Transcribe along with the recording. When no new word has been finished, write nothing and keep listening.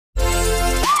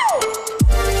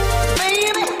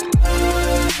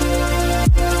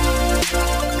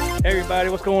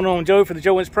everybody, what's going on? Joe for the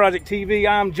Joe Wentz Project TV.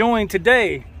 I'm joined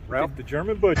today, Ralph the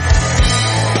German Butcher.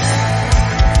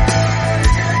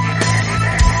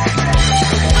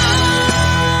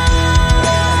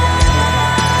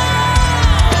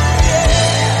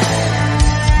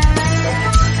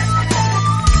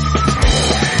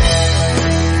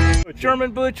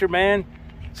 German Butcher, man.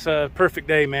 It's a perfect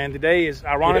day, man. Today is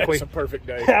ironically, it's a perfect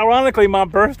day. Ironically, my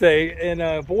birthday,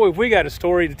 and boy, we got a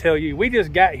story to tell you. We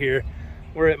just got here.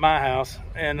 We're at my house,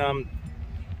 and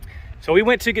so we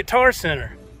went to Guitar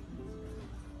Center.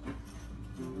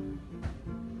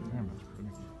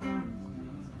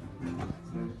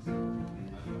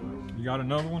 You got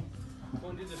another one? We're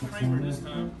going to do this Kramer this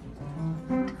time.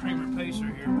 Kramer Pacer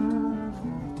here.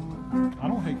 I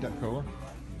don't hate that color.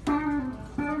 I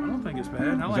don't think it's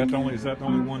bad. Is that the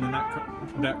only one in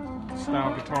that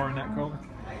style guitar in that color?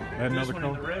 That another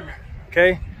color?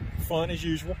 Okay. Fun as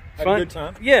usual. Had Fun. a good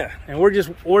time. Yeah, and we're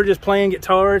just playing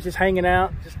guitars, just hanging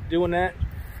out, just doing that.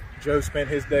 Joe spent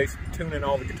his days tuning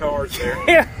all the guitars there.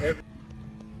 Yeah.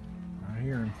 I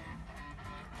hear him.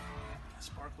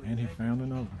 And he found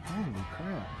another. Holy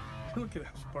crap! Look at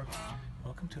that sparkle.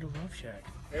 Welcome to the Love Shack.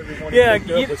 Everyone Yeah,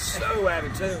 was so out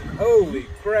of tune. Holy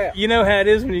crap! You know how it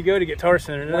is when you go to Guitar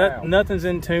Center. Wow. Nothing's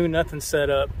in tune, nothing's set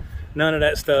up, none of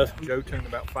that stuff. Joe tuned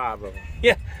about 5 of them.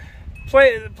 Yeah,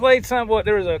 played some. What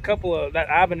there was a couple of that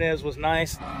Ibanez was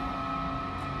nice.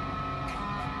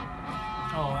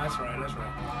 Oh, that's right. That's right.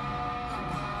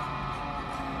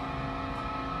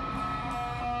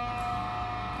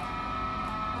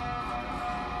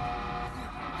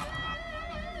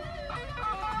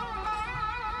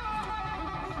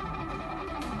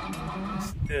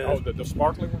 Oh, the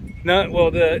sparkly one? No,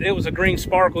 well, it was a green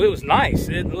sparkle. It was nice.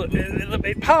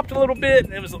 It popped a little bit.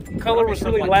 The color was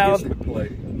really loud.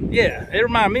 Yeah, it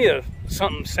reminded me of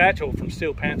something Satchel from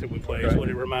Steel Panther would play. Is what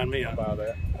it reminded me of. About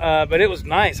that. But it was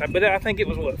nice. But I think it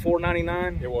was what,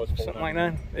 $4.99. It was something like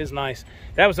that. It was nice.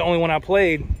 That was the only one I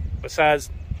played. Besides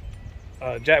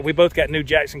Jack, we both got new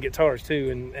Jackson guitars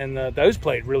too, and those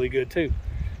played really good too.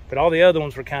 But all the other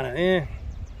ones were kind of eh.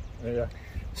 Yeah.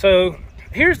 So.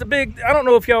 Here's the big, I don't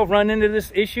know if y'all run into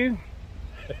this issue.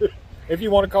 If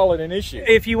you want to call it an issue.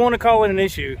 If you want to call it an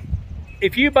issue.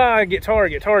 If you buy a guitar at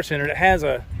Guitar Center that has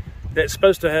that's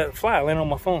supposed to have, fly land on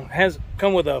my phone,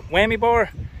 come with a whammy bar,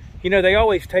 you know, they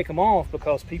always take them off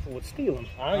because people would steal them.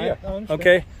 Oh, right? Yeah, I understand.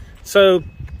 Okay, so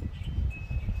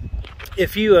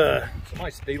if you,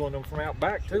 somebody's stealing them from out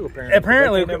back too, apparently.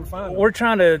 Apparently, we're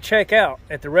trying to check out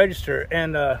at the register,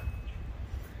 and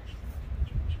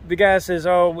the guy says,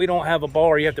 "Oh, we don't have a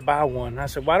bar. You have to buy one." I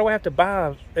said, "Why do I have to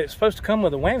buy? It's supposed to come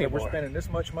with a whammy bar." We're spending this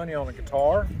much money on a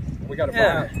guitar. We got to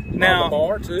buy now, a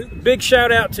bar too. Big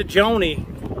shout out to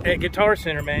Joni at Guitar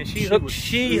Center, man. She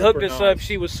hooked us up.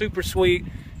 She was super sweet.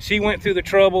 She went through the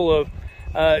trouble of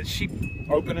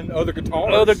opening other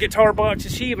guitar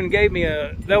boxes. She even gave me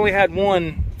they only had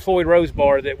one Floyd Rose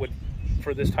bar that would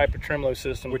for this type of tremolo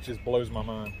system, which just blows my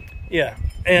mind. Yeah,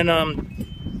 and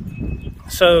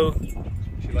so.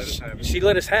 She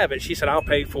let us have it. She said, "I'll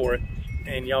pay for it,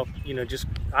 and y'all, you know, just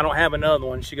I don't have another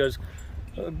one." She goes,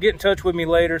 "Get in touch with me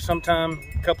later, sometime,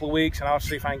 a couple of weeks, and I'll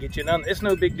see if I can get you another." It's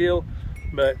no big deal,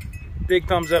 but big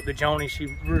thumbs up to Joni. She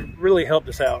really helped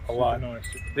us out a lot. Nice.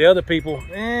 The other people,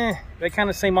 they kind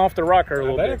of seem off the rocker a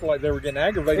little bit. They act like they were getting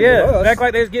aggravated. Yeah, with us. They act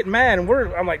like they was getting mad, and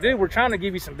I'm like, dude, we're trying to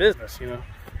give you some business, you know.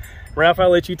 Ralph, I'll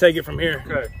let you take it from here.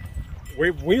 Okay,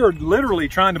 we are literally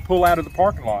trying to pull out of the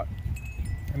parking lot.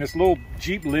 And this little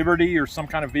Jeep Liberty or some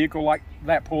kind of vehicle like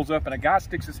that pulls up, and a guy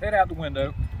sticks his head out the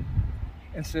window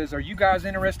and says, "Are you guys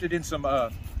interested in some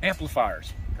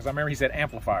amplifiers?" Because I remember he said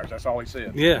amplifiers. That's all he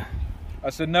said. Yeah.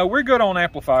 I said, "No, we're good on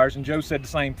amplifiers." And Joe said the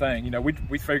same thing. You know,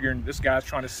 we figuring this guy's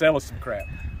trying to sell us some crap.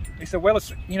 He said, "Well,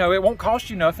 it's, you know, it won't cost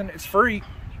you nothing. It's free."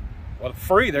 Well,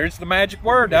 free, there's the magic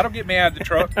word. That'll get me out of the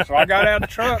truck. So I got out of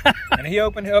the truck, and he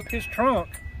opened up his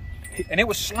trunk, and it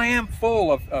was slammed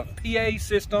full of PA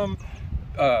system,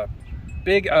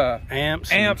 big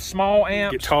amps, small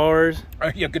amps, guitars.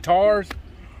 Yeah, guitars.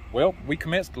 Well, we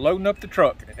commenced loading up the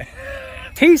truck.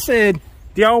 He said,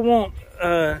 "Do y'all want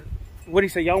what did he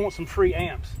say? Y'all want some free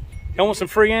amps? Y'all want some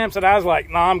free amps?" And I was like,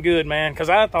 "Nah, I'm good, man," because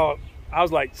I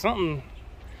was like something.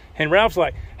 And Ralph's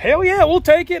like, "Hell yeah, we'll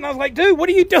take it." And I was like, "Dude, what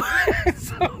are you doing?"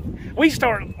 So they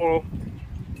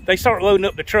start loading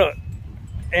up the truck.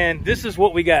 And this is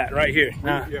what we got right here.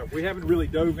 Yeah, we haven't really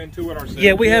dove into it ourselves.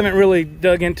 Yeah, we haven't really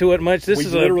dug into it much. We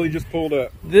literally just pulled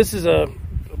up. This is a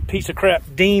piece of crap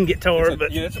Dean guitar.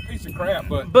 Yeah, it's a piece of crap,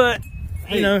 but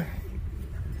hey, you know,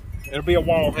 it'll be a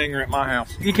wall hanger at my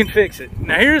house. You can fix it.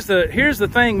 Now here's the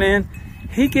thing, man.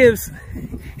 He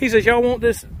says, "Y'all want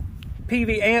this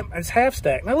PV amp. It's half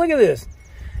stack. Now look at this.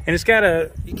 And it's got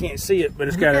a, you can't see it, but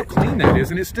it's got a. Look how clean that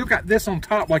is, and it's still got this on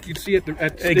top like you'd see at the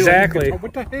exactly.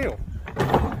 What the hell?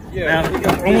 Yeah.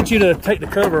 Now, I want you to take the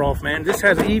cover off, man. This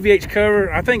has an EVH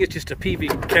cover. I think it's just a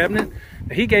PV cabinet.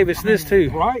 He gave us this too.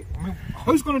 Right? I mean,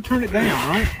 who's going to turn it down,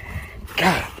 right?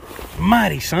 God,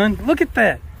 mighty son. Look at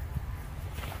that.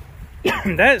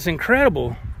 That's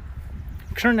incredible.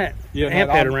 Turn that amp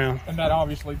head around. And that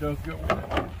obviously does go with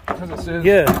it. Because it says.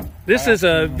 Yeah. This is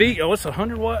a it's a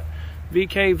 100 watt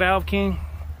VK Valve King. Does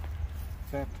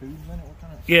it have tubes in it? What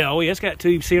kind of? Yeah, oh yeah, it's got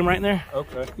tubes. See them right there?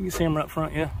 Okay. You can see them right up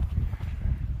front, yeah.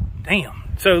 Damn.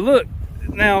 So look,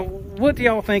 now what do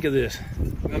y'all think of this?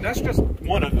 Now that's just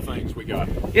one of the things we got.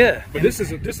 Yeah. But this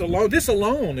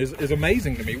alone is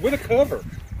amazing to me with a cover.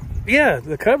 Yeah,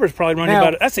 the cover's probably running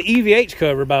about it. That's an EVH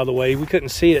cover, by the way. We couldn't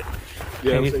see it.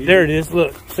 Yeah, there it is.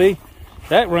 Look, see?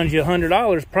 That runs you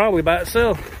 $100 probably by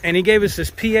itself. And he gave us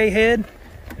this PA head.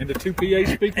 And the 2 PA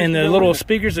speakers. And the little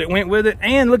speakers that went with it.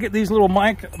 And look at these little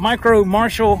micro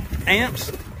Marshall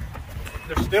amps.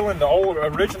 They're still in the old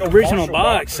original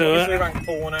box. So let me see if I can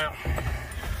pull one out.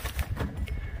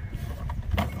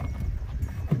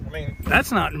 I mean,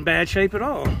 that's not in bad shape at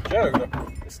all. Joe,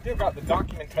 it's still got the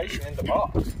documentation in the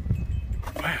box.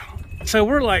 Wow. So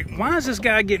we're like, why is this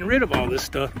guy getting rid of all this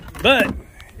stuff? But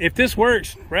if this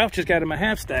works, Ralph just got him a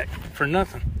half stack for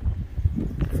nothing.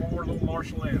 4 little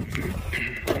Marshall amps.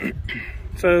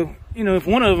 So, you know, if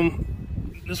one of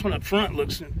them, this one up front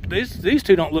looks, these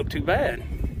two don't look too bad.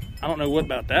 I don't know what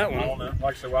about that one. I don't know.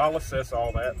 Like I said, well, I'll assess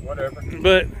all that, whatever.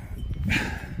 But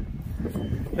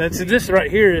this right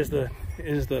here is the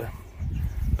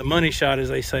money shot, as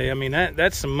they say. I mean,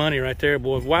 that's some money right there,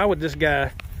 boy. Why would this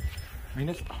guy? I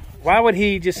mean, why would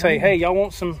he just say, "Hey, y'all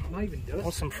want some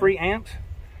free amps?"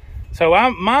 So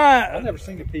I've never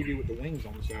seen a PV with the wings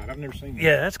on the side. I've never seen that.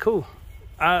 Yeah, that's cool.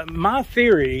 My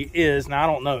theory is, now I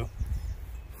don't know.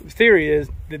 The theory is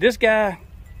that this guy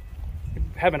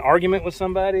have an argument with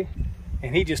somebody,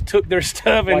 and he just took their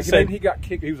stuff and said he got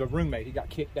kicked. He was a roommate. He got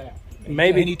kicked out.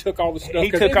 Maybe and he took all the stuff.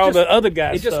 He took all the other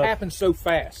guys' stuff. It just happened so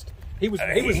fast. He was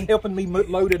helping me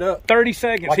load it up. 30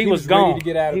 seconds. Like he was gone. Ready to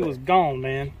get out of he there. Was gone,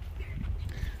 man.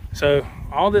 So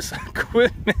all this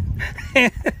equipment.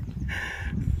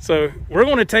 So we're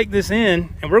going to take this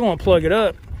in and we're going to plug it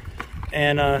up,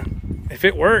 and if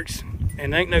it works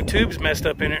and there ain't no tubes messed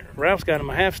up in it, Ralph's got him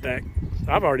a half stack.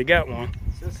 So I've already got one.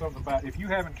 It says something about if you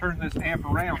haven't turned this amp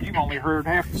around, you've only heard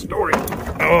half the story.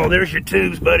 Oh, there's your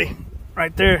tubes, buddy,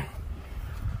 right there.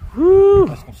 Woo!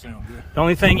 That's gonna sound good. The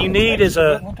only thing you need is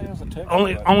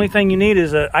only thing you need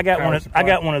is I got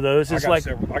one of those. It's like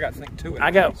several. I got two.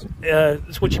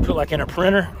 It's what you put like in a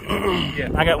printer. Yeah.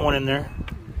 I got one in there.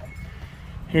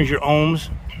 Here's your ohms,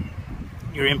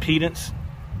 your impedance,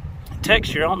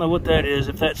 texture. I don't know what that is.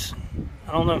 If that's,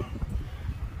 I don't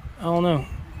know.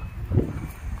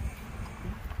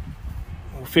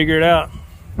 We'll figure it out.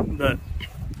 But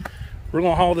we're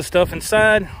gonna haul the stuff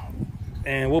inside,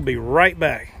 and we'll be right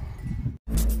back.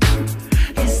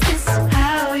 Is this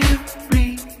how you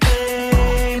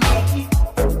repay me?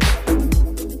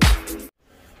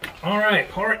 All right,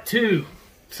 part 2.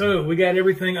 So we got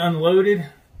everything unloaded.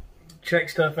 Check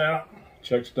stuff out.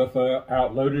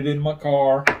 Loaded in my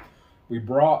car. We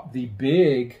brought the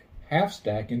big half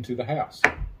stack into the house.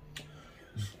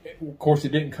 Of course,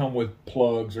 it didn't come with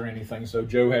plugs or anything, so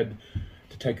Joe had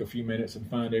to take a few minutes and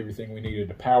find everything we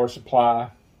needed. A power supply.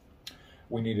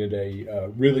 We needed a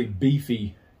really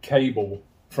beefy cable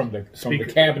from the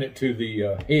cabinet to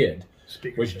the head,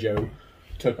 which Joe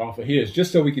took off of his,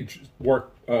 just so we could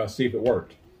work, see if it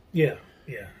worked. Yeah.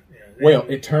 Well,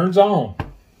 it turns on.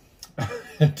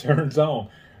 It turns on.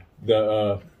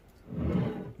 The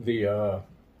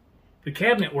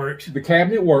cabinet works. The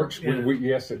cabinet works. Yeah.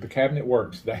 Yes, the cabinet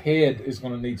works. The head is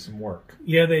going to need some work.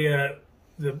 Yeah,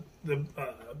 the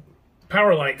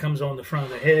power light comes on the front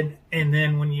of the head, and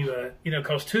then when you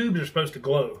because tubes are supposed to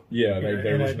glow. Yeah,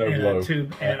 there was no glow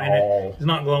tube at all. It's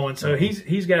not glowing. So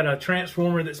he's got a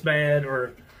transformer that's bad,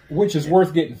 or which is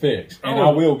worth getting fixed, and I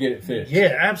will get it fixed.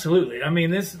 Yeah, absolutely. I mean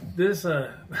this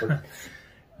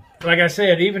like I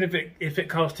said, even if it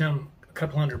cost him a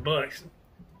couple $100,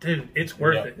 dude, it's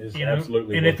worth it. It's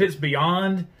absolutely. And if it's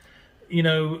beyond,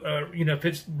 if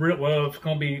it's real, well, if it's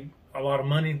going to be a lot of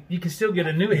money, you can still get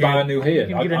a new head. Buy a new head.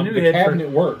 You can get a new the head.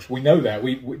 cabinet works. We know that.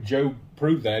 Joe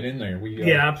proved that in there.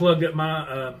 I plugged up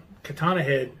my Katana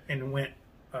head and went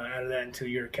out of that into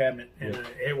your cabinet, and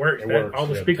it works. All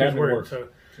the speakers work. So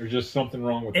there's just something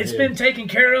wrong with it. It's been taken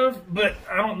care of, but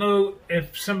I don't know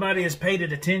if somebody has paid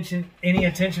it any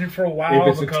attention for a while.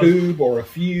 If it's a tube or a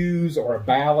fuse or a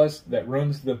ballast that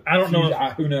runs the I don't know.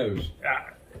 Who knows?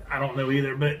 I don't know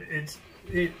either, but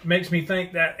it makes me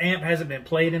think that amp hasn't been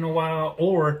played in a while,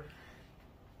 or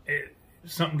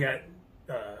something got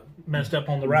messed up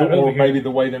on the ride over or here. maybe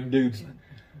the way them dudes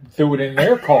threw it in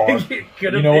their car.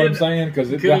 You know what I'm saying? Because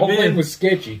the whole thing was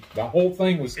sketchy. The whole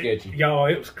thing was sketchy. Y'all,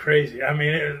 it was crazy. I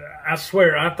mean, I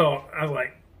swear, I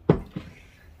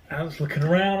was looking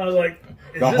around. I was like,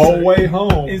 the whole way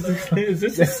home. Is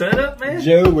this a setup, man?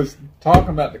 Joe was talking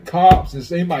about the cops.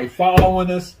 Is anybody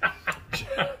following us?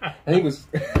 He was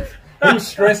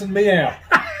stressing me out.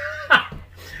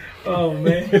 Oh,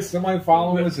 man. Is somebody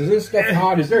following us? Is this stuff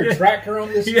hot? Is there a tractor on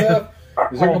this stuff?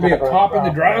 Is there going to be a cop in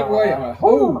the driveway? I'm like,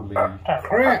 holy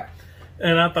crap.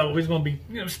 And I thought we was going to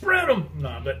be, spread them.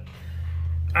 No, but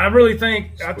I really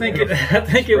think, I think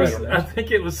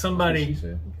it was somebody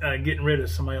getting rid of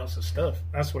somebody else's stuff.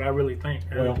 That's what I really think.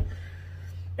 Well,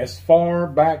 as far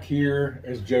back here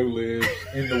as Joe lives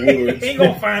in the woods, he ain't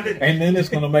going to find it. And then it's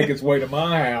going to make its way to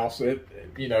my house,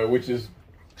 which is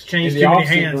changed in the too many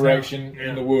opposite hands direction now.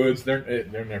 in the woods. They're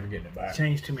never getting it back.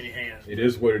 Changed too many hands. It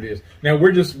is what it is. Now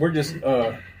we're just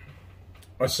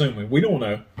assuming. We don't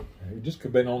know. It just could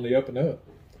have been on the up and up,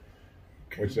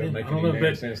 which doesn't make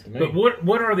any sense to me. But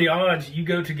what are the odds you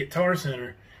go to Guitar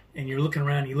Center and you're looking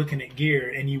around, you're looking at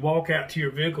gear, and you walk out to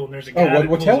your vehicle and there's a guy.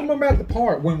 Well, tell them about the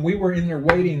part when we were in there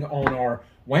waiting on our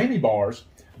whammy bars.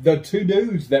 The two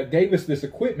dudes that gave us this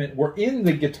equipment were in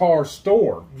the guitar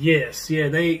store. Yes, yeah.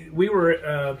 We were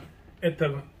at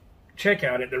the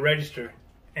checkout at the register,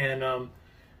 and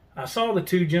I saw the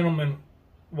two gentlemen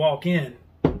walk in,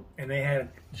 and they had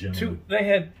two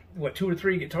or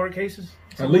three guitar cases?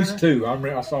 At least two.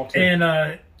 I saw two.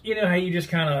 And you know how you just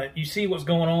kind of you see what's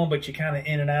going on, but you kind of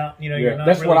in and out. You know, you're not.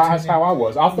 That's really that's how I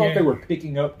was. I thought they were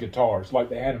picking up guitars like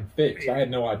they had them fixed. I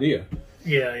had no idea.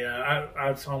 Yeah.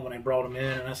 I saw them when they brought them in,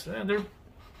 and I said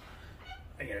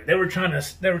they were trying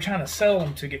to sell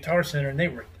them to Guitar Center,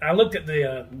 and I looked at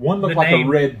the one looked like a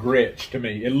red Gretsch to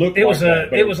me.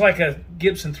 It was like a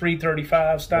Gibson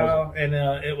 335 style, and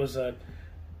it was a.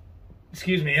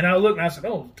 Excuse me, and I looked and I said,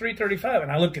 "Oh, 335," and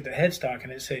I looked at the headstock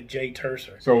and it said J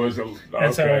Tercer. So it was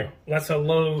that's a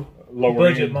lower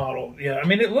budget model. Yeah, I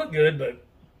mean it looked good, but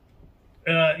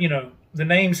the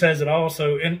name says it all.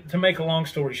 So, and to make a long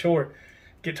story short,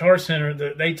 Guitar Center,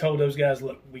 they told those guys,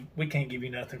 "Look, we can't give you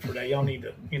nothing for that. Y'all need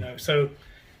to, So,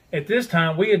 at this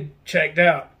time, we had checked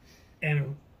out,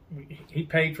 and he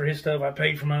paid for his stuff. I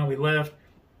paid for mine. We left,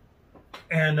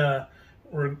 and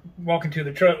we're walking to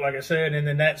the truck, like I said, and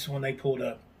then that's when they pulled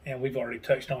up. And we've already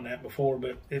touched on that before,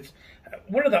 but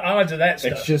what are the odds of that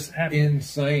stuff? It's just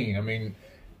insane. I mean,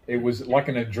 it was like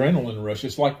an adrenaline rush.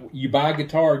 It's like you buy a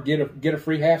guitar, get a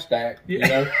free half stack,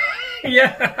 Yeah.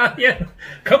 Yeah.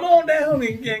 Come on down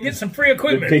and get some free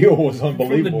equipment. The deal was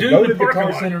unbelievable. Go to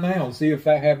Guitar Center now and see if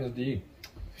that happens to you.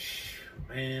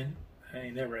 Man, that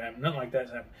ain't never happened. Nothing like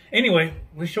that's happened. Anyway,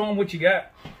 let's show them what you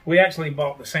got. We actually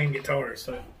bought the same guitars,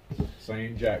 so.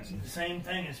 Same Jackson. The same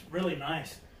thing. It's really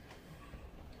nice.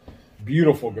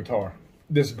 Beautiful guitar.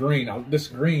 This green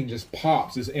just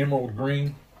pops. This emerald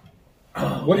green.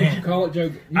 What did you call it, Joe?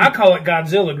 I call it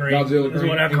Godzilla green. Godzilla green. Is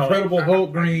what I call Incredible it.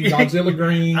 Hulk green. Godzilla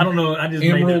green. I don't know. I just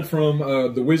emerald made that. from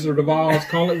The Wizard of Oz.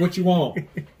 Call it what you want.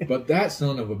 But that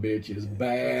son of a bitch is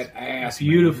badass.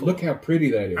 Beautiful. Man. Look how pretty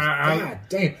that is. God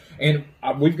damn. And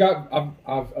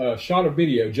I've shot a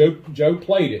video. Joe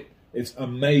played it. It's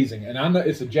amazing, and I know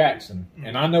it's a Jackson,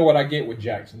 and I know what I get with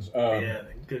Jacksons.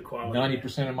 Good quality.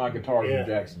 90% of my guitars are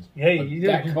Jacksons. Yeah,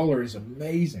 that color is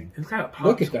amazing. It's got a pop.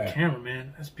 Look at that camera,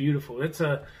 man. That's beautiful.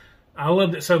 I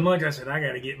loved it so much. I said I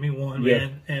got to get me one,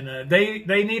 man. And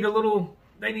they need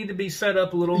to be set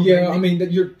up a little. Yeah, I mean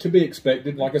you're to be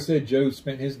expected. Like I said, Joe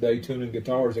spent his day tuning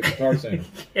guitars at Guitar Center,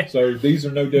 so these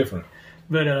are no different.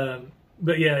 But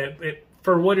yeah,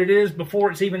 for what it is,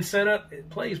 before it's even set up, it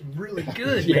plays really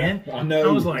good, man. I know.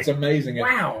 I was like, it's amazing.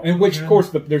 Wow. And which, of course,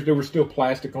 there was still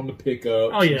plastic on the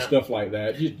pickups and stuff like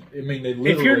that. I mean, they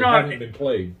literally haven't been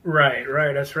played. Right.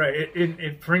 That's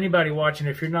right. For anybody watching,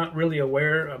 if you're not really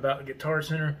aware about Guitar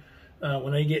Center,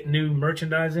 when they get new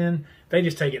merchandise in, they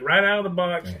just take it right out of the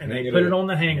box and they put it on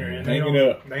the hanger. And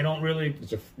they don't really...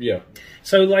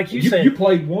 So like you said... You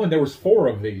played one. There was 4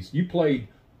 of these. You played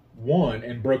one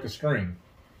and broke a string.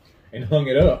 And hung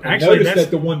it up. And noticed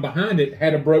that the one behind it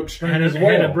had a broke string as well.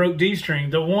 Had a broke D string.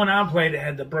 The one I played, it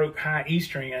had the broke high E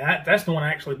string. And that's the one I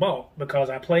actually bought because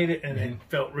I played it and it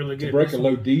felt really good. To break a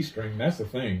low D string, that's the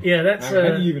thing. Yeah, that's... How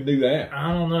do you even do that?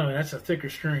 I don't know. That's a thicker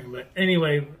string. But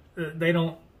anyway, they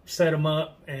don't set them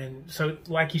up. And so,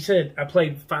 like you said, I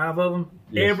played 5 of them.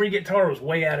 Yes. Every guitar was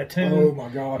way out of tune. Oh, my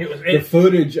God. The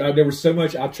footage, there was so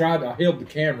much. I held the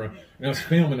camera and I was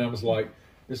filming. I was like...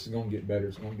 this is going to get better.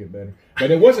 It's going to get better. But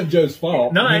it wasn't Joe's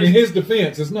fault. No, I mean, in his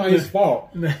defense, it's not his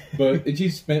fault. But we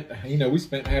spent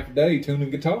half a day tuning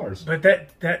guitars. But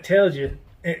that tells you,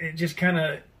 it just kind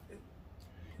of.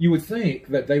 You would think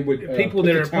that they would. People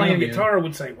that are playing guitar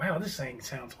would say, "Wow, this thing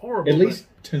sounds horrible." At least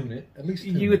tune it. At least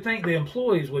you would think the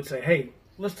employees would say, "Hey,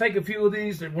 let's take a few of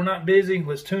these that we're not busy.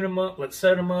 Let's tune them up. Let's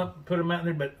set them up, put them out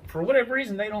there." But for whatever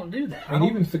reason, they don't do that. And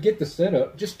even forget the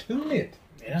setup. Just tune it.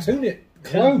 Yeah. Tune it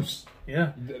close.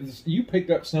 Yeah. You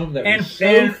picked up some that was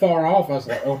so far off. I was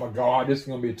like, "Oh my god, this is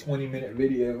going to be a 20-minute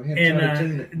video." And trying to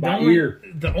tune it by ear.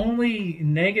 The only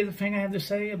negative thing I have to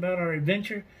say about our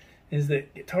adventure is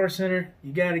that Guitar Center,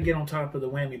 you got to get on top of the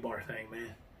whammy bar thing,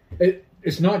 man.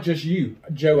 It's not just you,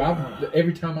 Joe.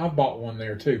 Every time I've bought one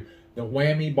there too, the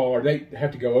whammy bar, they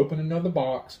have to go open another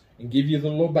box and give you the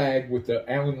little bag with the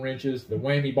Allen wrenches, the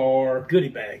whammy bar, goodie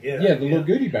bag, yeah, the little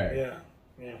goodie bag,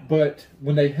 yeah. But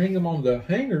when they hang them on the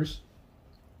hangers,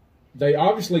 they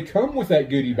obviously come with that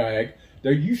goodie bag.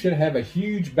 There, you should have a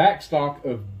huge backstock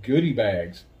of goodie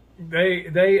bags.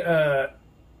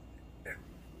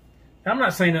 I'm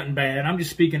not saying nothing bad. I'm just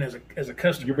speaking as a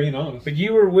customer. You're being honest. But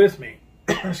you were with me.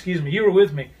 Excuse me. You were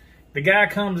with me. The guy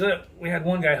comes up. We had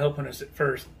one guy helping us at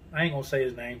first. I ain't gonna say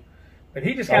his name, but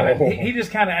he just kind of he just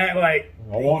kind of act like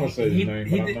I want to say his name,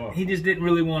 but I'm not. He just didn't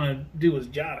really want to do his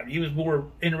job. He was more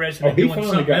interested in doing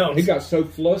something else. He got so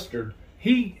flustered.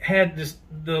 He had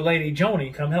the lady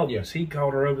Joni come help us. He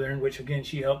called her over there, in which again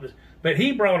she helped us. But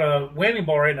he brought a whammy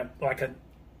bar in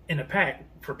a pack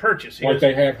for purchase.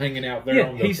 They have hanging out there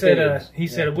on the he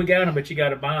said, we got them, but you got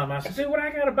to buy them. I said, "Dude, what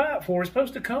I got to buy it for? It's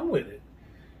supposed to come with it."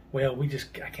 Well,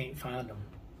 I can't find them.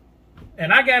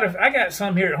 And I got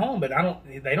some here at home, but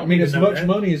they don't. I mean, as much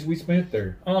money as we spent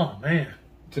there. Oh man!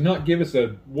 To not give us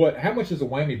how much does a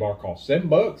whammy bar cost? $7,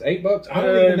 $8? I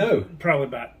don't even know. Probably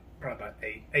about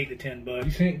 $8 to $10.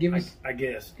 You can't give us, I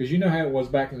guess, because you know how it was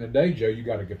back in the day, Joe. You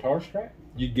got a guitar strap,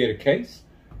 you'd get a case.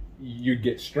 You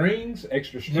get strings,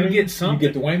 extra strings. You get something. You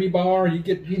get the whammy bar. You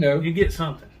get, You get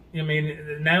something. I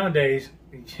mean, nowadays,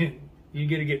 you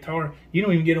get a guitar. You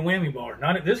don't even get a whammy bar.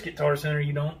 Not at this Guitar Center,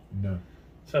 you don't. No.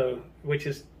 So, which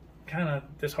is kind of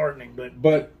disheartening.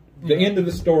 But the end of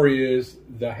the story is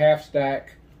the half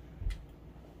stack.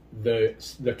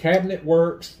 The cabinet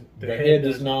works. The head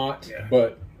does not,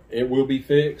 but it will be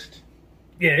fixed.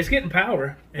 Yeah, it's getting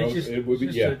power. It's just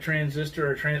a transistor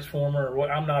or transformer or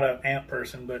what. I'm not an amp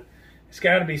person, but it's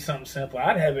got to be something simple.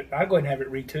 I'd go ahead and have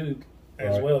it retubed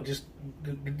as well, just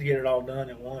to get it all done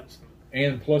at once.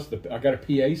 And plus, I got a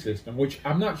PA system, which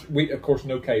I'm not. Of course,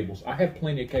 no cables. I have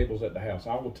plenty of cables at the house.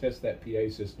 I will test that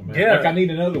PA system out. Yeah, like I need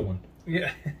another one.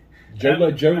 Yeah. Joe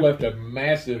left a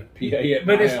massive PA at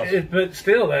my house. But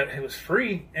still, it was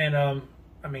free, and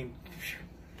I mean.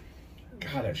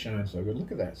 God, that shines so good.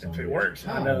 Look at that song. If it works,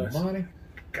 I know.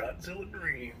 Godzilla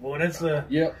green. Boy,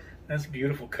 that's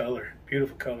beautiful color.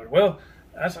 Beautiful color. Well,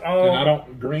 that's all.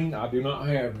 And green I do not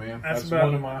have, man. That's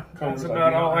one of my colors. That's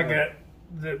about all I got.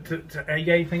 You got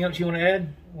anything else you want to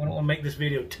add? I don't want to make this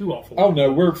video too awful. Oh,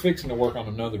 no. We're fixing to work on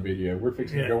another video. We're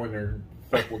fixing to go in there and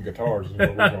fuck with guitars is what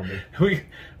we're going to do.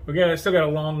 We still got a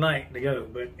long night to go.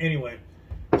 But anyway,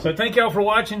 so thank y'all for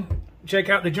watching. Check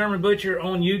out the German Butcher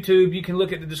on YouTube. You can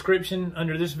look at the description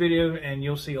under this video, and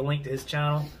you'll see a link to his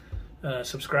channel.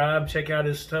 Subscribe. Check out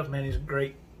his stuff, man. He's a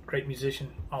great musician.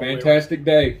 Fantastic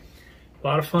day. A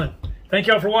lot of fun. Thank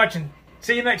y'all for watching.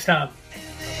 See you next time.